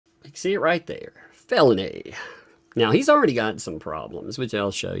See it right there. Felony. Now, he's already got some problems, which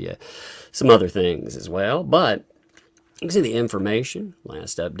I'll show you some other things as well. But you can see the information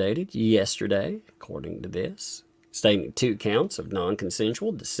last updated yesterday, according to this, stating 2 counts of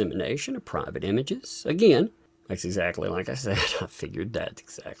non-consensual dissemination of private images. Again, that's exactly like I said. I figured that's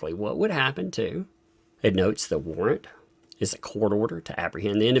exactly what would happen too. It notes the warrant is a court order to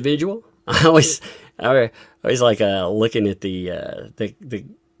apprehend the individual. I always like looking at the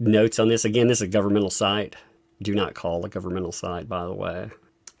notes on this. Again, this is a governmental site. Do not call a governmental site, by the way.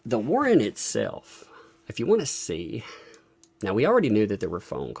 The warrant itself, if you want to see, now we already knew that there were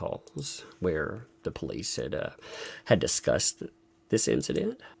phone calls where the police had discussed this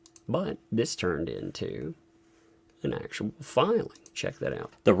incident, but this turned into an actual filing. Check that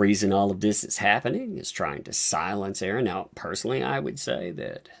out. The reason all of this is happening is trying to silence Aaron. Now, personally, I would say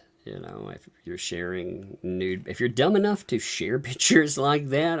that, you know, if you're sharing nude, if you're dumb enough to share pictures like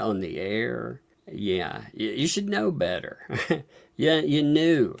that on the air, yeah, you should know better. Yeah, you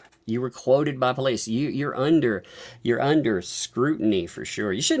knew. You were quoted by police. You're under scrutiny for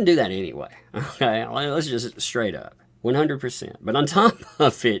sure. You shouldn't do that anyway. Okay, let's just straight up, 100%. But on top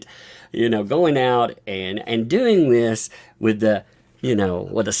of it, you know, going out and doing this with the, you know,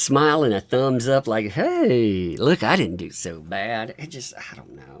 with a smile and a thumbs up, like, hey, look, I didn't do so bad. It just, I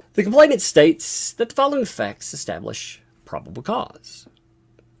don't know. The complainant states that the following facts establish probable cause.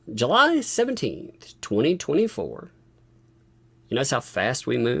 July 17th, 2024. You notice how fast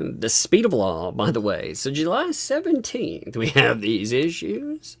we move? The speed of law, by the way. So July 17th, we have these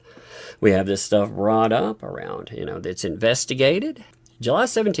issues. We have this stuff brought up around, you know, that's investigated. July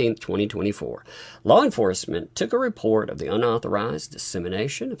 17th, 2024, law enforcement took a report of the unauthorized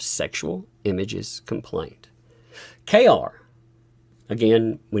dissemination of sexual images complaint. KR,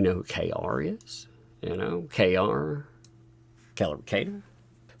 again, we know who KR is, you know, KR, Kayla,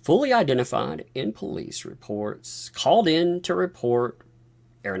 fully identified in police reports, called in to report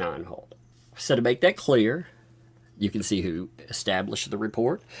Aaron Einhold. So to make that clear, you can see who established the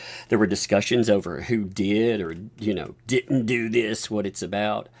report. There were discussions over who did or, you know, didn't do this, what it's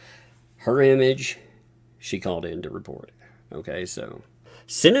about. Her image, she called in to report it. Okay, so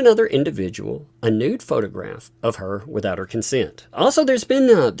send another individual a nude photograph of her without her consent. Also, there's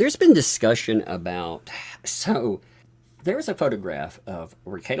been discussion about, so there's a photograph of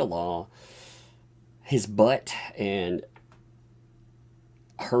Kayla Law, his butt and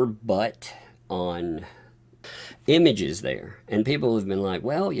her butt on images there, and people have been like,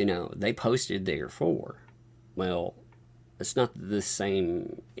 well, you know, they posted therefore. Well, it's not the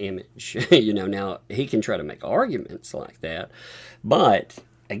same image. You know, now he can try to make arguments like that, but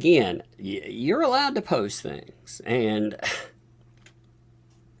again, you're allowed to post things, and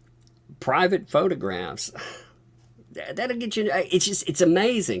private photographs, that'll get you. It's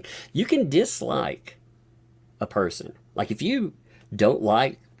amazing. You can dislike a person. Like if you don't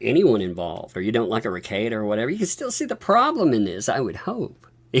like anyone involved, or you don't like a Ricada or whatever, you can still see the problem in this, I would hope.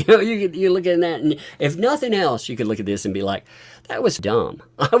 You know, you look at that, and if nothing else, you could look at this and be like, that was dumb.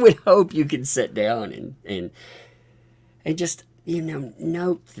 I would hope you could sit down and just, you know,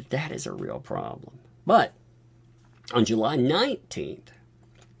 note that that is a real problem. But on July 19th,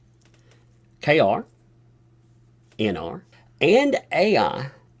 KR, NR, and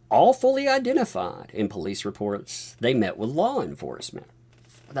AI, all fully identified in police reports, they met with law enforcement.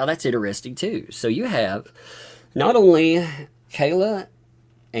 Now that's interesting too. So you have not only Kayla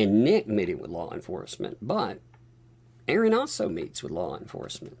and Nick meeting with law enforcement, but Aaron also meets with law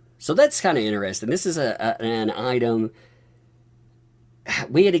enforcement. So that's kind of interesting. This is an item.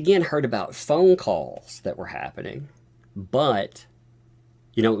 We had again heard about phone calls that were happening, but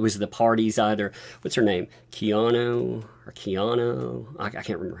you know, it was the parties either, what's her name? Keanu or Keanu? I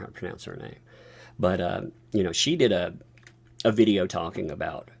can't remember how to pronounce her name. But, you know, she did a video talking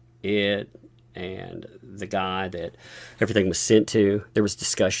about it and the guy that everything was sent to. There was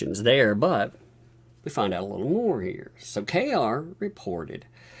discussions there, but we find out a little more here. So KR reported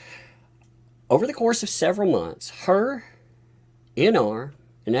over the course of several months, her, NR,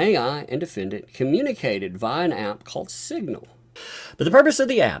 and AI and defendant communicated via an app called Signal. But the purpose of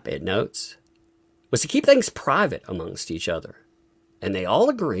the app, it notes, was to keep things private amongst each other. And they all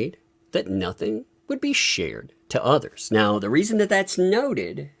agreed that nothing would be shared to others. Now, the reason that that's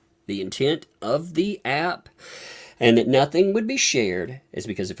noted, the intent of the app, and that nothing would be shared is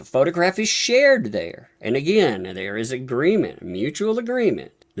because if a photograph is shared there, and again, there is agreement, mutual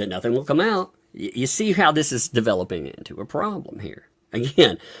agreement, that nothing will come out, you see how this is developing into a problem here.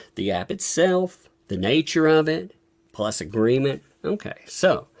 Again, the app itself, the nature of it, plus agreement. Okay,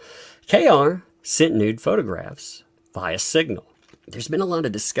 so KR sent nude photographs via Signal. there's been a lot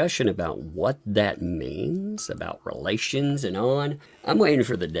of discussion about what that means, about relations and on. I'm waiting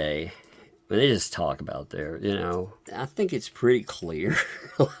for the day when they just talk about their, I think it's pretty clear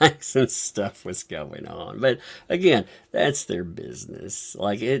like some stuff was going on. But again, that's their business.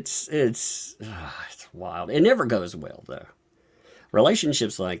 Like it's wild. It never goes well though.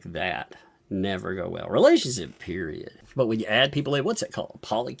 Relationships like that never go well. Relationship, period. But when you add people in, what's it called?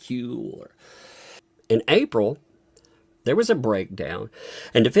 Polycule. In April, there was a breakdown,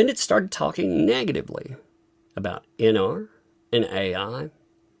 and defendants started talking negatively about NR and AI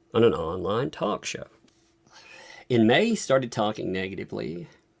on an online talk show. In May, he started talking negatively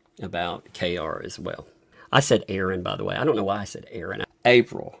about KR as well. I said Aaron, by the way. I don't know why I said Aaron.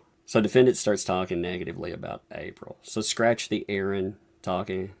 April. So defendant starts talking negatively about April. So scratch the Aaron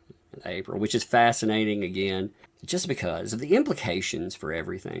talking in April, which is fascinating again, just because of the implications for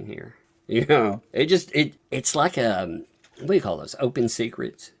everything here. It's like what do you call those? Open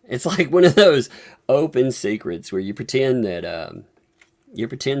secrets. It's like one of those open secrets where you pretend that you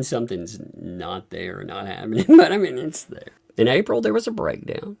pretend something's not there or not happening, but I mean it's there. In April, there was a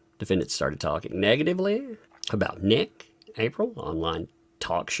breakdown. Defendants started talking negatively about Nick. April online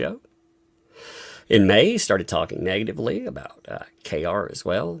talk show. In May, he started talking negatively about KR as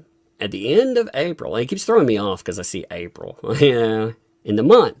well. At the end of April, and it keeps throwing me off because I see April. In the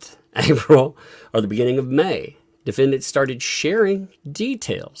month, April, or the beginning of May, defendants started sharing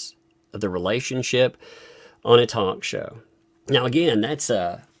details of the relationship on a talk show. Now, again, that's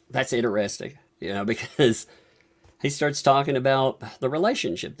interesting, because he starts talking about the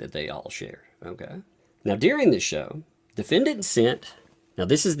relationship that they all share. Okay. Now, during this show, defendant sent. Now,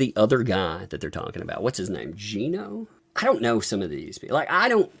 this is the other guy that they're talking about. What's his name? Gino? I don't know some of these people. Like, I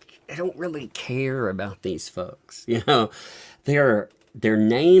don't really care about these folks. They're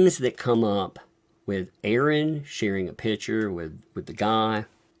names that come up with Aaron sharing a picture with the guy.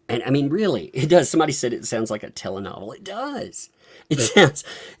 And I mean, really, it does. Somebody said it sounds like a telenovel. It does. It sounds,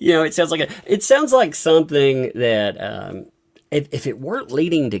 it sounds like something that, if it weren't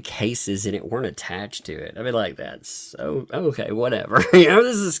leading to cases and it weren't attached to it, I'd be like, that's okay, whatever.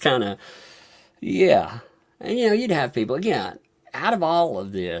 This is kind of, yeah. And, you'd have people, again, out of all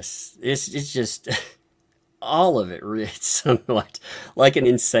of this, it's just, all of it reads somewhat like an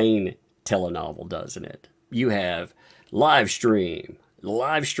insane telenovel, doesn't it? You have live streams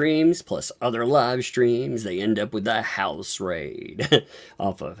plus other live streams. They end up with a house raid.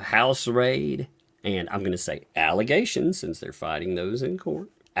 Off of house raid, and I'm going to say allegations, since they're fighting those in court.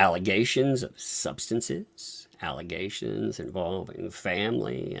 Allegations of substances, allegations involving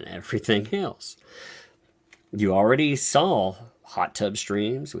family and everything else. You already saw hot tub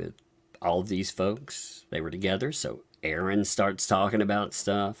streams with all of these folks. They were together, so Aaron starts talking about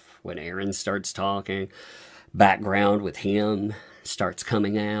stuff. When Aaron starts talking, background with him starts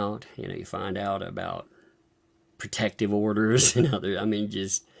coming out. You find out about protective orders and other,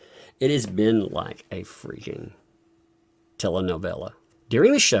 it has been like a freaking telenovela.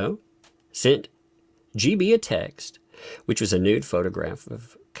 During the show, sent GB a text, which was a nude photograph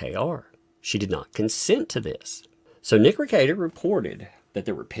of KR. She did not consent to this. So Nick Recator reported that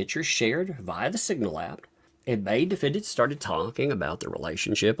there were pictures shared via the Signal app, and May defendants started talking about their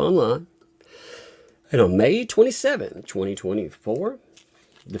relationship online. And on May 27, 2024,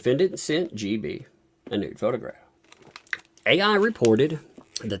 defendant sent GB a nude photograph. AI reported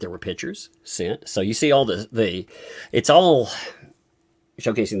that there were pictures sent. So you see all it's all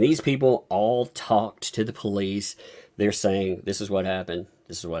showcasing these people all talked to the police. They're saying, this is what happened,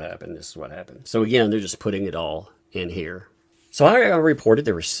 this is what happened, this is what happened. So again, they're just putting it all in here. So I reported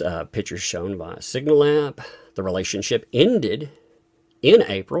there were pictures shown via Signal app. The relationship ended in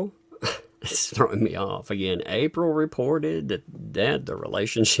April. It's throwing me off again. April reported that the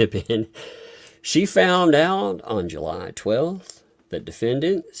relationship ended. She found out on July 12th that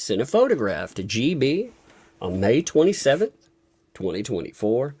defendant sent a photograph to GB on May 27th,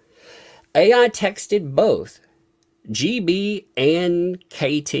 2024. AI texted both GB and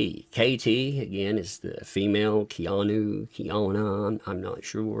KT. KT, again, is the female Kiana. I'm not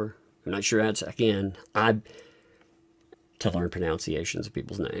sure. I'm not sure that's, again, to learn pronunciations of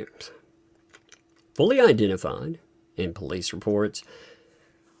people's names. Fully identified in police reports,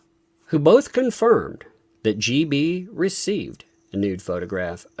 who both confirmed that GB received a nude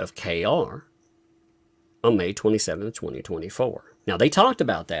photograph of KR on May 27th, 2024. Now, they talked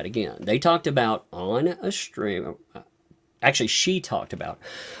about that again. They talked about on a stream, actually, she talked about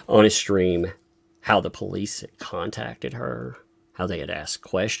on a stream how the police had contacted her, how they had asked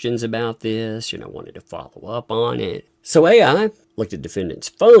questions about this, wanted to follow up on it. So AI looked at defendant's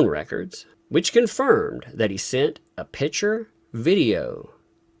phone records, which confirmed that he sent a picture video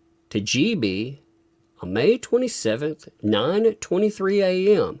to GB on May 27th, 9:23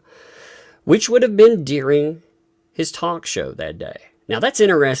 a.m., which would have been during his talk show that day. Now that's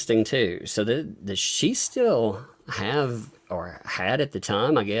interesting too. So does she still have, or had at the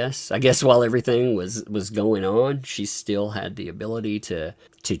time, I guess while everything was going on, she still had the ability to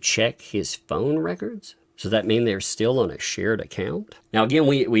check his phone records? So that mean they're still on a shared account? Now again,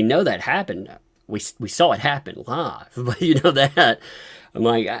 we know that happened. We saw it happen live, but you know that. I'm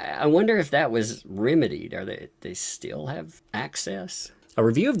like, I wonder if that was remedied. Are they still have access? A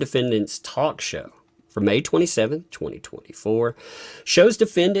review of defendant's talk show from May 27, 2024 shows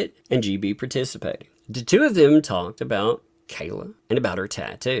defendant and GB participating. The two of them talked about Kayla and about her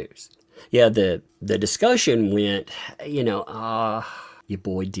tattoos. Yeah, the discussion went, your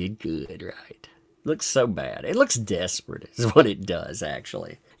boy did good, right? Looks so bad. It looks desperate is what it does,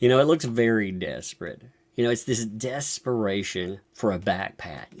 actually. It looks very desperate. It's this desperation for a back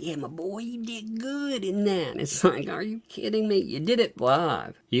pat. Yeah, my boy, you did good in that. It's like, are you kidding me? You did it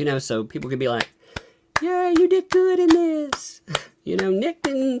live. So people could be like, yeah, you did good in this. Nick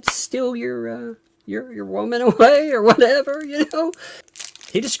didn't steal your woman away or whatever,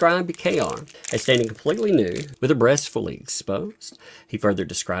 He described KR as standing completely nude with her breast fully exposed. He further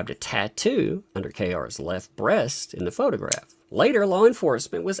described a tattoo under KR's left breast in the photograph. Later, law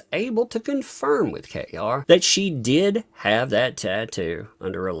enforcement was able to confirm with KR that she did have that tattoo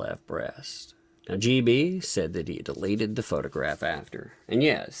under her left breast. Now, GB said that he deleted the photograph after. And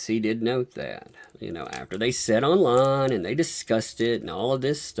yes, he did note that. After they sat online and they discussed it and all of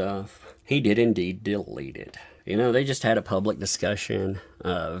this stuff, he did indeed delete it. They just had a public discussion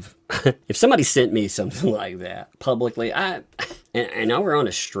of, if somebody sent me something like that publicly, and I were on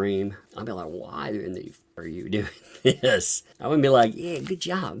a stream, I'd be like, why in the are you doing this? I wouldn't be like, yeah, good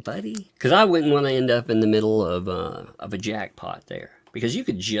job, buddy. Because I wouldn't want to end up in the middle of a jackpot there. Because you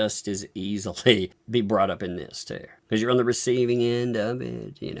could just as easily be brought up in this too. Because you're on the receiving end of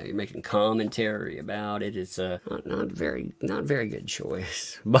it. You're making commentary about it. It's a not very good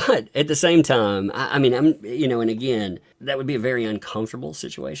choice. But at the same time, I'm and again, that would be a very uncomfortable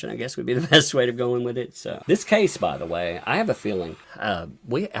situation, I guess would be the best way of going with it. So this case, by the way, I have a feeling, I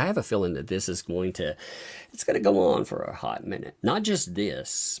have a feeling that this is it's going to go on for a hot minute. Not just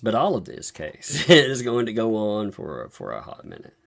this, but all of this case is going to go on for a hot minute.